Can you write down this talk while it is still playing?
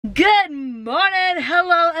Good morning,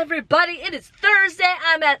 hello everybody. It is Thursday.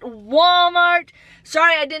 I'm at Walmart.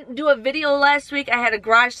 Sorry I didn't do a video last week. I had a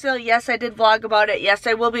garage sale. Yes, I did vlog about it. Yes,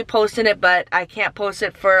 I will be posting it, but I can't post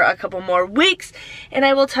it for a couple more weeks. And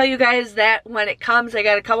I will tell you guys that when it comes, I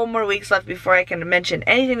got a couple more weeks left before I can mention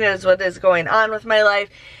anything that is what is going on with my life.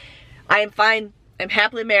 I am fine. I'm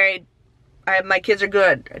happily married. My kids are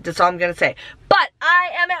good. That's all I'm going to say. But I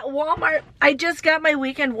am at Walmart. I just got my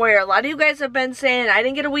weekend wear. A lot of you guys have been saying I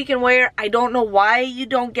didn't get a weekend wear. I don't know why you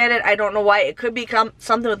don't get it. I don't know why. It could become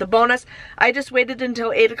something with a bonus. I just waited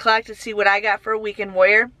until 8 o'clock to see what I got for a weekend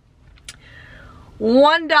wear.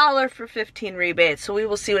 $1 for 15 rebates, so we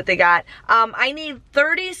will see what they got. I need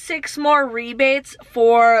 36 more rebates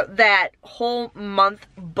for that whole month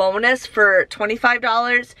bonus for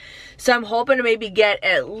 $25. So I'm hoping to maybe get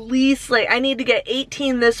at least, like, I need to get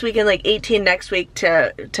 18 this week and like 18 next week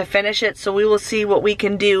to finish it. So we will see what we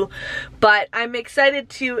can do. But I'm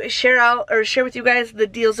excited to share with you guys the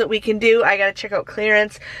deals that we can do. I gotta check out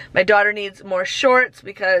clearance. My daughter needs more shorts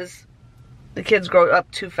because the kids grow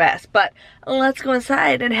up too fast. But let's go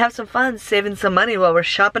inside and have some fun saving some money while we're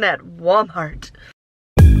shopping at Walmart.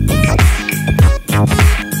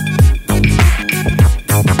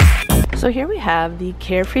 So here we have the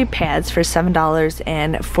Carefree pads for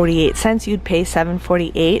 $7.48. You'd pay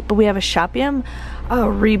 $7.48, but we have a Shopium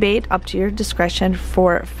rebate up to your discretion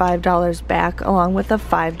for $5 back, along with a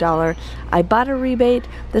 $5 Ibotta rebate.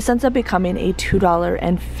 This ends up becoming a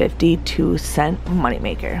 $2.52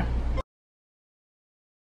 moneymaker.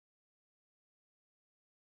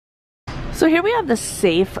 So here we have the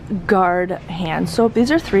Safeguard hand soap. These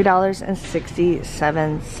are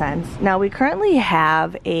 $3.67. Now we currently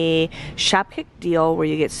have a shop kick deal where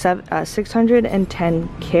you get 610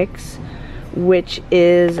 kicks, which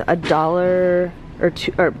is $1 or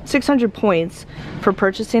 600 points for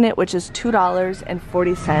purchasing it, which is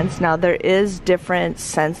 $2.40. Now there is different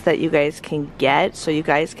cents that you guys can get, so you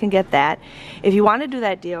guys can get that. If you want to do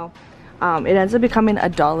that deal, it ends up becoming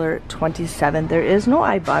 $1.27. There is no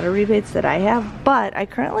Ibotta rebates that I have, but I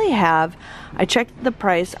currently have, I checked the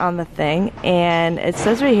price on the thing, and it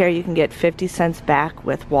says right here you can get 50 cents back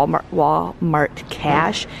with Walmart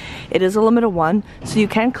Cash. It is a limit of one, so you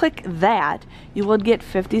can click that. You will get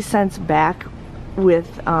 50 cents back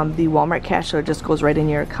with the Walmart Cash, so it just goes right in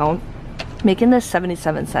your account, making this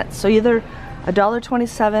 77 cents. So either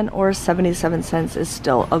 $1.27 or 77 cents is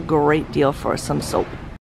still a great deal for some soap.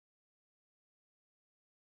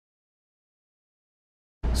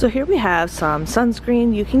 So here we have some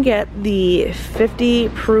sunscreen. You can get the 50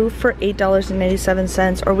 proof for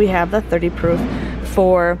 $8.97, or we have the 30 proof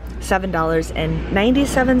for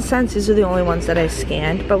 $7.97. These are the only ones that I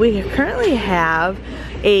scanned, but we currently have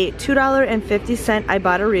a $2.50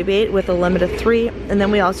 Ibotta rebate with a limit of 3, and then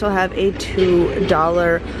we also have a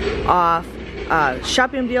 $2 off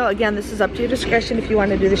shopping deal. Again, this is up to your discretion if you want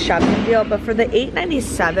to do the shopping deal, but for the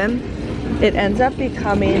 $8.97, it ends up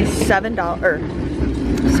becoming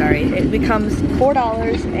it becomes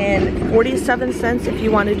 $4.47 if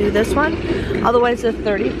you want to do this one. Otherwise, the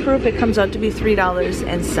 30 proof, it comes out to be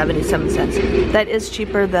 $3.77. That is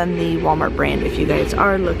cheaper than the Walmart brand if you guys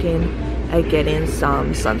are looking at getting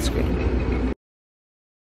some sunscreen.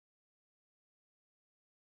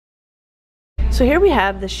 So here we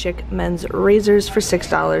have the Chic men's razors for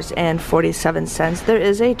 $6.47. There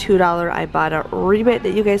is a $2 Ibotta rebate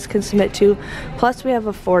that you guys can submit to. Plus we have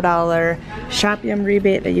a $4 Shopium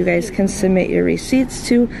rebate that you guys can submit your receipts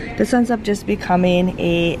to. This ends up just becoming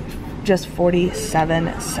just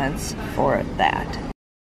 47 cents for that.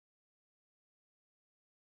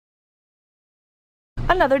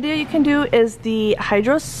 Another deal you can do is the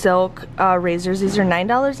Hydro Silk razors. These are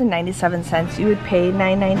 $9.97. You would pay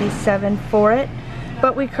 $9.97 for it.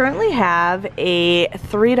 But we currently have a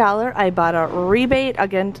 $3 Ibotta rebate,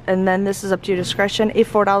 again, and then this is up to your discretion, a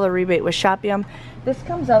 $4 rebate with Shopium. This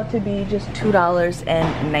comes out to be just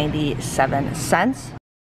 $2.97.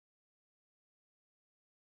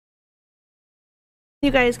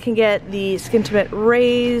 You guys can get the Skintimate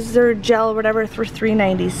razor gel or whatever for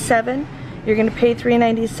 $3.97. You're going to pay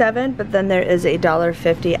 $3.97, but then there is a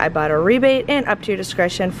 $1.50 Ibotta rebate, and up to your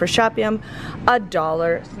discretion for Shopium,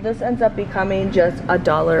 $1. So this ends up becoming just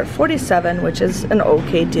 $1.47, which is an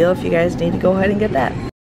okay deal if you guys need to go ahead and get that.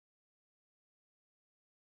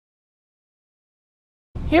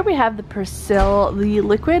 Here we have the Persil, the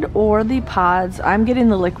liquid or the pods. I'm getting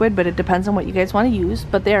the liquid, but it depends on what you guys want to use.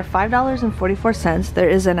 But they are $5.44. There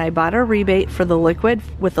is an Ibotta rebate for the liquid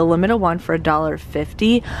with a limit of 1 for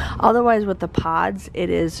 $1.50. Otherwise, with the pods, it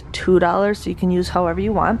is $2, so you can use however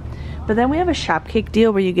you want. But then we have a shop kick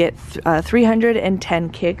deal where you get 310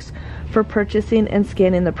 kicks for purchasing and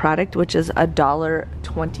scanning the product, which is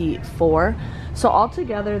 $1.24. So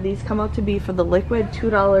altogether, these come out to be for the liquid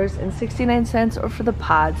 $2.69, or for the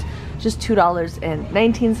pods, just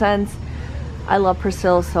 $2.19. I love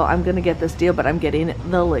Persil, so I'm gonna get this deal, but I'm getting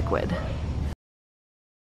the liquid.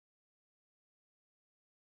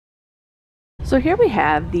 So here we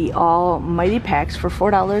have the almighty packs for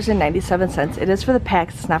 $4.97. It is for the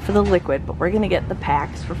packs, it's not for the liquid, but we're gonna get the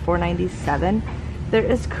packs for $4.97. There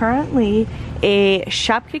is currently a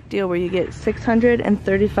Shopkick deal where you get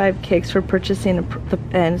 635 kicks for purchasing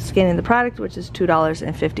and scanning the product, which is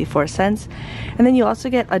 $2.54. And then you also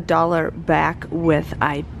get $1 back with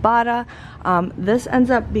Ibotta. This ends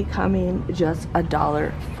up becoming just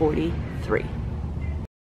 $1.43.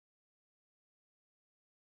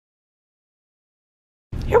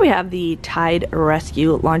 Here we have the Tide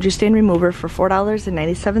Rescue Laundry Stain Remover for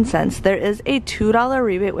 $4.97. There is a $2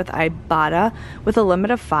 rebate with Ibotta with a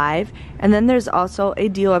limit of 5. And then there's also a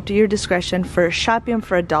deal up to your discretion for Shopium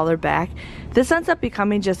for $1 back. This ends up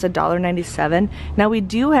becoming just $1.97. Now we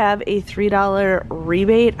do have a $3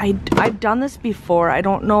 rebate. I've done this before. I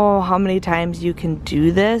don't know how many times you can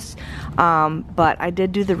do this, but I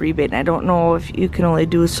did do the rebate. And I don't know if you can only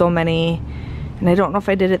do so many. And I don't know if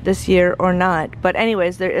I did it this year or not. But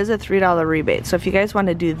anyways, there is a $3 rebate. So if you guys want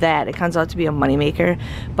to do that, it comes out to be a moneymaker.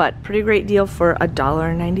 But pretty great deal for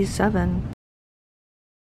 $1.97.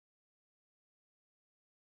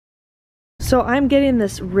 So I'm getting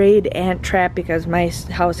this Raid ant trap because my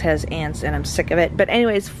house has ants and I'm sick of it. But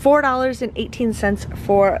anyways, $4.18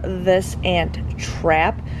 for this ant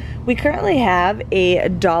trap. We currently have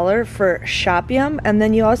 $1 for Shopium, and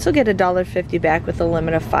then you also get $1.50 back with a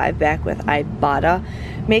limit of 5 back with Ibotta,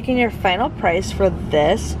 making your final price for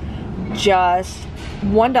this just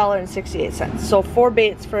 $1.68. So 4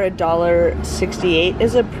 baits for $1.68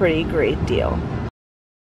 is a pretty great deal.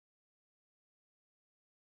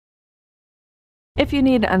 If you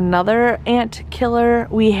need another ant killer,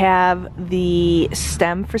 we have the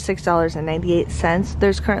stem for $6.98.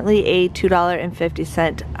 There's currently a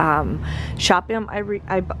 $2.50 Shopium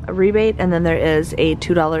rebate, and then there is a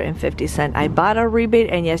 $2.50 Ibotta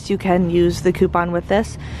rebate, and yes, you can use the coupon with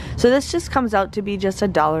this. So this just comes out to be just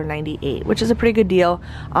 $1.98, which is a pretty good deal.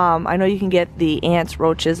 I know you can get the ants,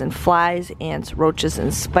 roaches, and flies, ants, roaches,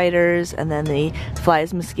 and spiders, and then the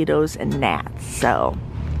flies, mosquitoes, and gnats. So,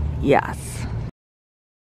 yes.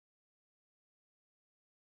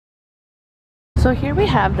 So here we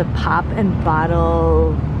have the Pop and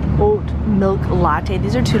Bottle Oat Milk Latte.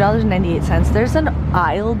 These are $2.98. There's an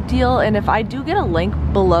aisle deal, and if I do get a link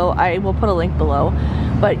below, I will put a link below.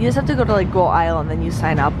 But you just have to go to like Go Aisle and then you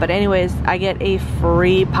sign up. But anyways, I get a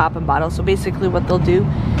free Pop and Bottle. So basically what they'll do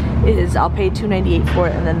is I'll pay $2.98 for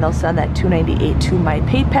it, and then they'll send that $2.98 to my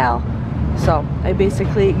PayPal. So I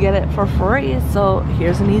basically get it for free. So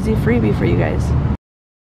here's an easy freebie for you guys.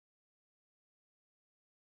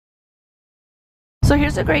 So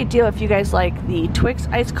here's a great deal if you guys like the Twix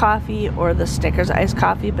iced coffee or the Snickers iced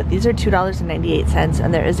coffee, but these are $2.98,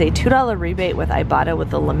 and there is a $2 rebate with Ibotta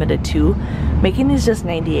with a limited 2, making these just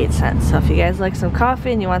 98 cents. So if you guys like some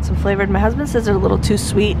coffee and you want some flavored, my husband says they're a little too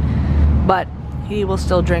sweet, but he will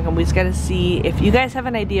still drink them. We just gotta see if you guys have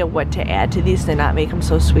an idea what to add to these to not make them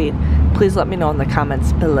so sweet. Please let me know in the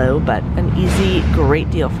comments below, but an easy, great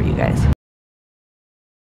deal for you guys.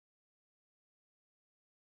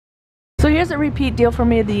 So here's a repeat deal for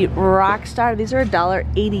me, the Rockstar. These are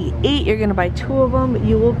 $1.88. You're gonna buy 2 of them.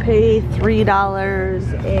 You will pay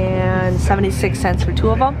 $3.76 for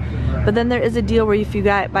 2 of them. But then there is a deal where if you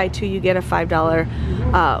buy 2, you get a $5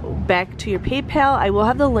 back to your PayPal. I will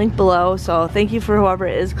have the link below, so thank you for whoever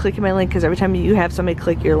is clicking my link, because every time you have somebody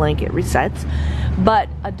click your link, it resets. But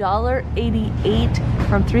 $1.88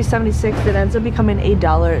 from $3.76, that ends up becoming a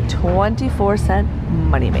 $1.24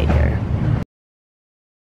 moneymaker.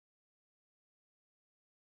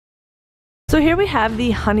 So here we have the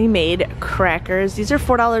Honey Maid crackers. These are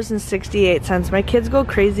 $4.68. My kids go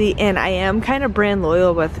crazy, and I am kind of brand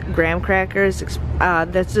loyal with graham crackers.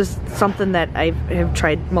 That's just something that I have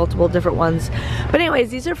tried multiple different ones. But anyways,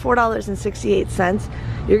 these are $4.68.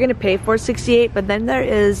 You're gonna pay $4.68, but then there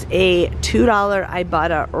is a $2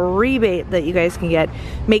 Ibotta rebate that you guys can get,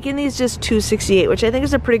 making these just $2.68, which I think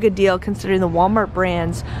is a pretty good deal considering the Walmart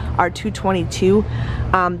brands are $2.22.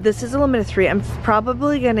 This is a limit of 3. I'm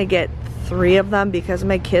probably gonna get 3 of them because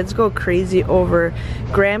my kids go crazy over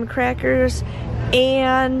graham crackers,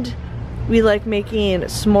 and we like making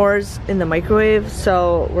s'mores in the microwave,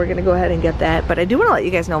 so we're gonna go ahead and get that. But I do want to let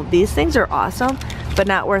you guys know these things are awesome, but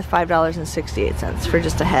not worth $5.68 for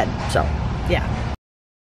just a head. So yeah.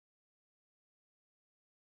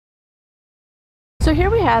 So So here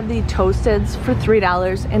we have the Toasteds for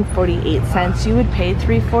 $3.48. You would pay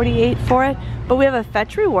 $3.48 for it, but we have a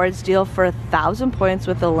Fetch Rewards deal for 1,000 points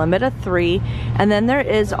with a limit of 3, and then there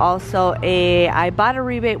is also a Ibotta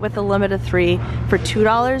rebate with a limit of 3 for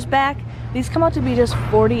 $2 back. These come out to be just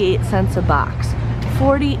 48 cents a box.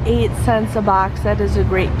 48 cents a box, that is a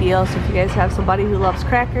great deal. So if you guys have somebody who loves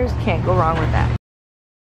crackers, can't go wrong with that.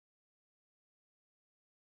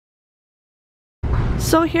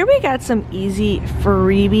 So here we got some easy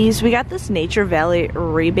freebies. We got this Nature Valley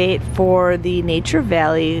rebate for the Nature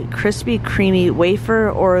Valley Crispy Creamy Wafer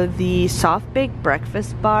or the Soft Baked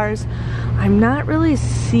Breakfast Bars. I'm not really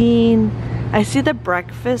seeing, I see the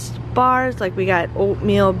breakfast bars, like we got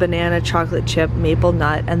oatmeal, banana, chocolate chip, maple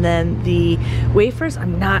nut, and then the wafers,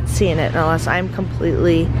 I'm not seeing it unless I'm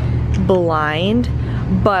completely blind.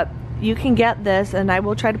 But you can get this, and I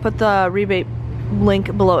will try to put the rebate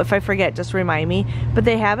link below. If I forget, just remind me. But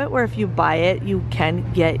they have it where if you buy it, you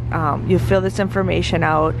can get you fill this information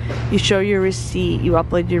out, you show your receipt, you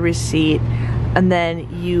upload your receipt, and then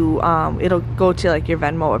you it'll go to like your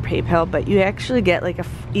Venmo or PayPal, but you actually get like a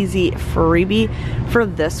easy freebie for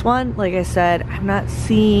this one. Like I said, I'm not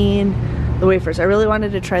seeing the wafers. I really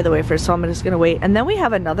wanted to try the wafers, so I'm just gonna wait. And then we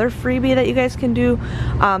have another freebie that you guys can do.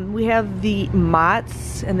 We have the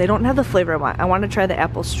Mott's, and they don't have the flavor I want. I want to try the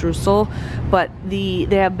apple streusel, but they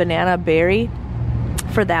have banana berry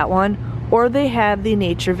for that one. Or they have the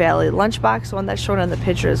Nature Valley lunchbox. The one that's shown in the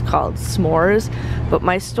picture is called S'mores, but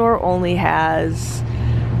my store only has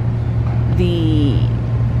the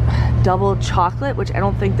double chocolate, which I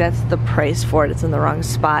don't think that's the price for it. It's in the wrong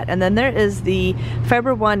spot. And then there is the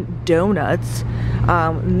Fiber One donuts.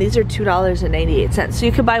 And these are $2.98. So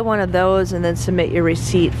you could buy one of those and then submit your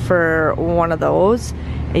receipt for one of those,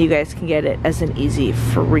 and you guys can get it as an easy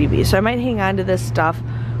freebie. So I might hang on to this stuff,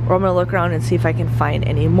 or I'm gonna look around and see if I can find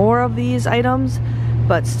any more of these items.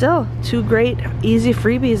 But still, 2 great easy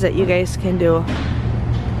freebies that you guys can do.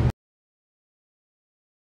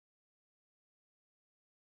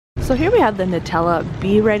 So here we have the Nutella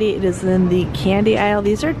Be Ready. It is in the candy aisle.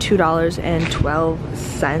 These are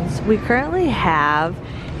 $2.12. We currently have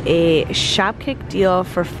a Shopkick deal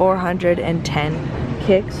for 410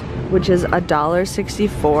 kicks, which is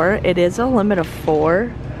 $1.64. It is a limit of 4.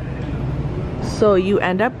 So you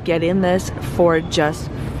end up getting this for just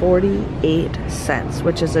 48 cents,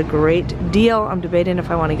 which is a great deal. I'm debating if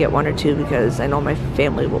I want to get 1 or 2 because I know my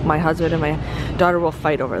family, my husband and my daughter will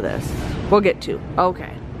fight over this. We'll get 2.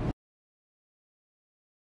 Okay.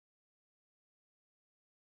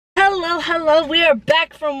 Hello, we are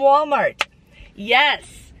back from Walmart.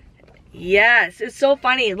 Yes, it's so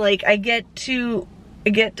funny. Like I get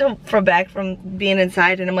back from being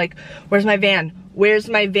inside and I'm like, where's my van? Where's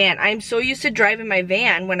my van? I'm so used to driving my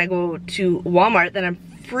van when I go to Walmart that I'm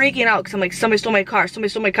freaking out because I'm like, somebody stole my car, somebody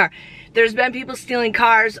stole my car. There's been people stealing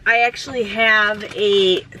cars. I actually have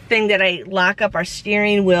a thing that I lock up our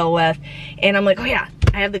steering wheel with, and I'm like, oh yeah,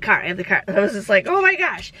 I have the car. I was just like, oh my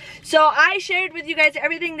gosh. So I shared with you guys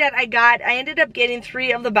everything that I got. I ended up getting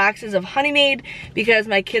 3 of the boxes of Honey Maid because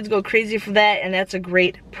my kids go crazy for that, and that's a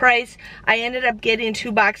great price. I ended up getting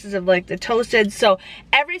 2 boxes of like the Toasted. So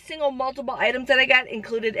every single multiple items that I got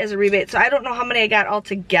included as a rebate. So I don't know how many I got all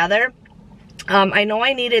together. I know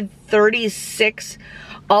I needed 36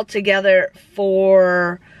 altogether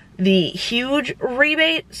for the huge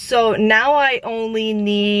rebate. So now I only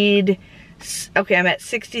need, okay, I'm at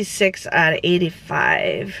 66 out of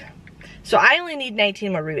 85. So I only need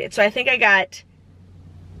 19 more rebates. So I think I got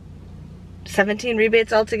 17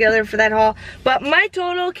 rebates altogether for that haul. But my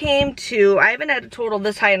total came to, I haven't had a total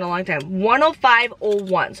this high in a long time,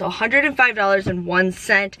 $105.01. So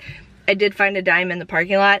 $105.01. I did find a dime in the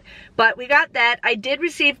parking lot, but we got that. I did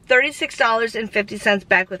receive $36.50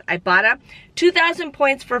 back with Ibotta, 2,000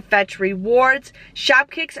 points for Fetch Rewards.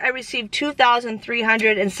 Shopkicks, I received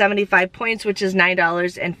 2,375 points, which is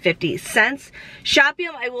 $9.50.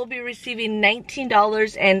 Shopium, I will be receiving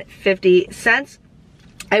 $19.50.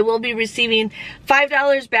 I will be receiving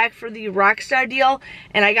 $5 back for the Rockstar deal,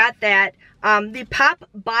 and I got that. The pop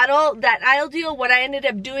bottle, that aisle deal, what I ended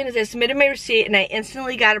up doing is I submitted my receipt and I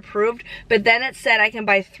instantly got approved, but then it said I can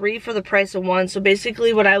buy 3 for the price of 1. So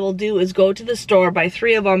basically what I will do is go to the store, buy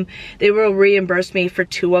 3 of them. They will reimburse me for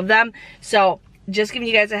 2 of them. So just giving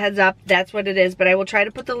you guys a heads up, that's what it is. But I will try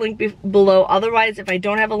to put the link below. Otherwise, if I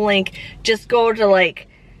don't have a link, just go to like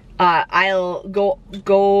aisle,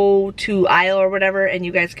 go to aisle or whatever, and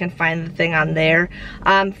you guys can find the thing on there.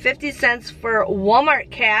 50 cents for Walmart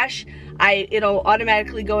cash. it'll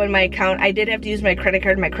automatically go in my account. I did have to use my credit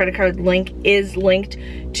card. My credit card link is linked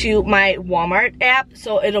to my Walmart app,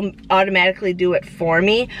 so it'll automatically do it for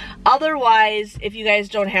me. Otherwise, if you guys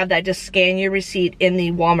don't have that, just scan your receipt in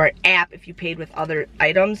the Walmart app if you paid with other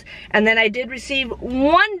items. And then I did receive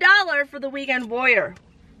 $1 for the Weekend Warrior.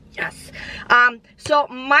 Yes. So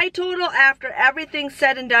my total after everything's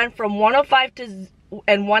said and done, from 105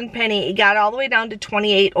 and 1 penny, it got all the way down to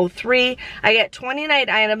 28.03. I got 29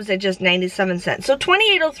 items at just 97 cents. So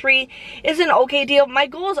 28.03 is an okay deal. My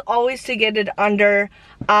goal is always to get it under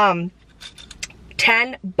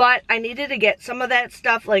 10, but I needed to get some of that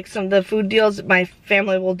stuff, like some of the food deals. My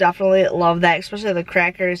family will definitely love that, especially the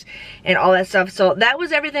crackers and all that stuff. So that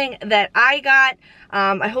was everything that I got.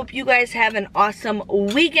 I hope you guys have an awesome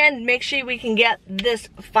weekend. Make sure we can get this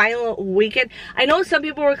final weekend. I know some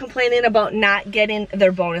people were complaining about not getting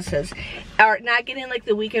their bonuses, or not getting like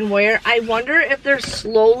the Weekend Warrior. I wonder if they're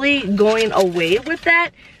slowly going away with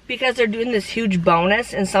that, because they're doing this huge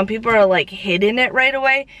bonus and some people are like hitting it right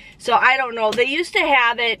away. So I don't know. They used to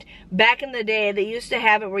have it back in the day. They used to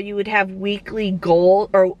have it where you would have weekly goals.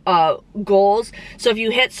 So if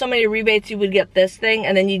you hit so many rebates, you would get this thing,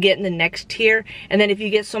 and then you get in the next tier. And then if you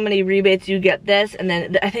get so many rebates, you get this. And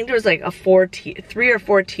then I think there was like a 3 or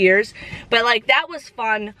 4 tiers. But like that was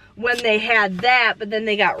fun when they had that, but then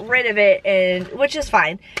they got rid of it, and which is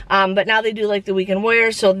fine. But now they do like the Weekend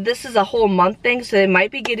Warriors. So this is a whole month thing. So they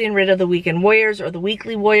might be getting rid of the Weekend Warriors or the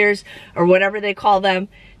Weekly Warriors or whatever they call them.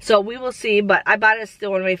 So we will see, but Ibotta is still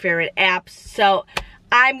one of my favorite apps. So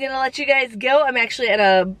I'm gonna let you guys go. I'm actually at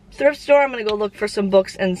a thrift store. I'm gonna go look for some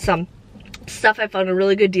books and some stuff. I found a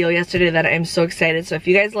really good deal yesterday that I'm so excited. So if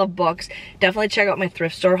you guys love books, definitely check out my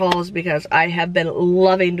thrift store hauls, because I have been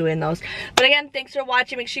loving doing those. But again, thanks for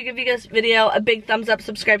watching. Make sure you give this video a big thumbs up.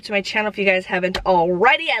 Subscribe to my channel if you guys haven't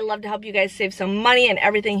already. I love to help you guys save some money and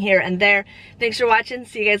everything here and there. Thanks for watching.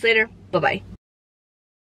 See you guys later. Bye-bye.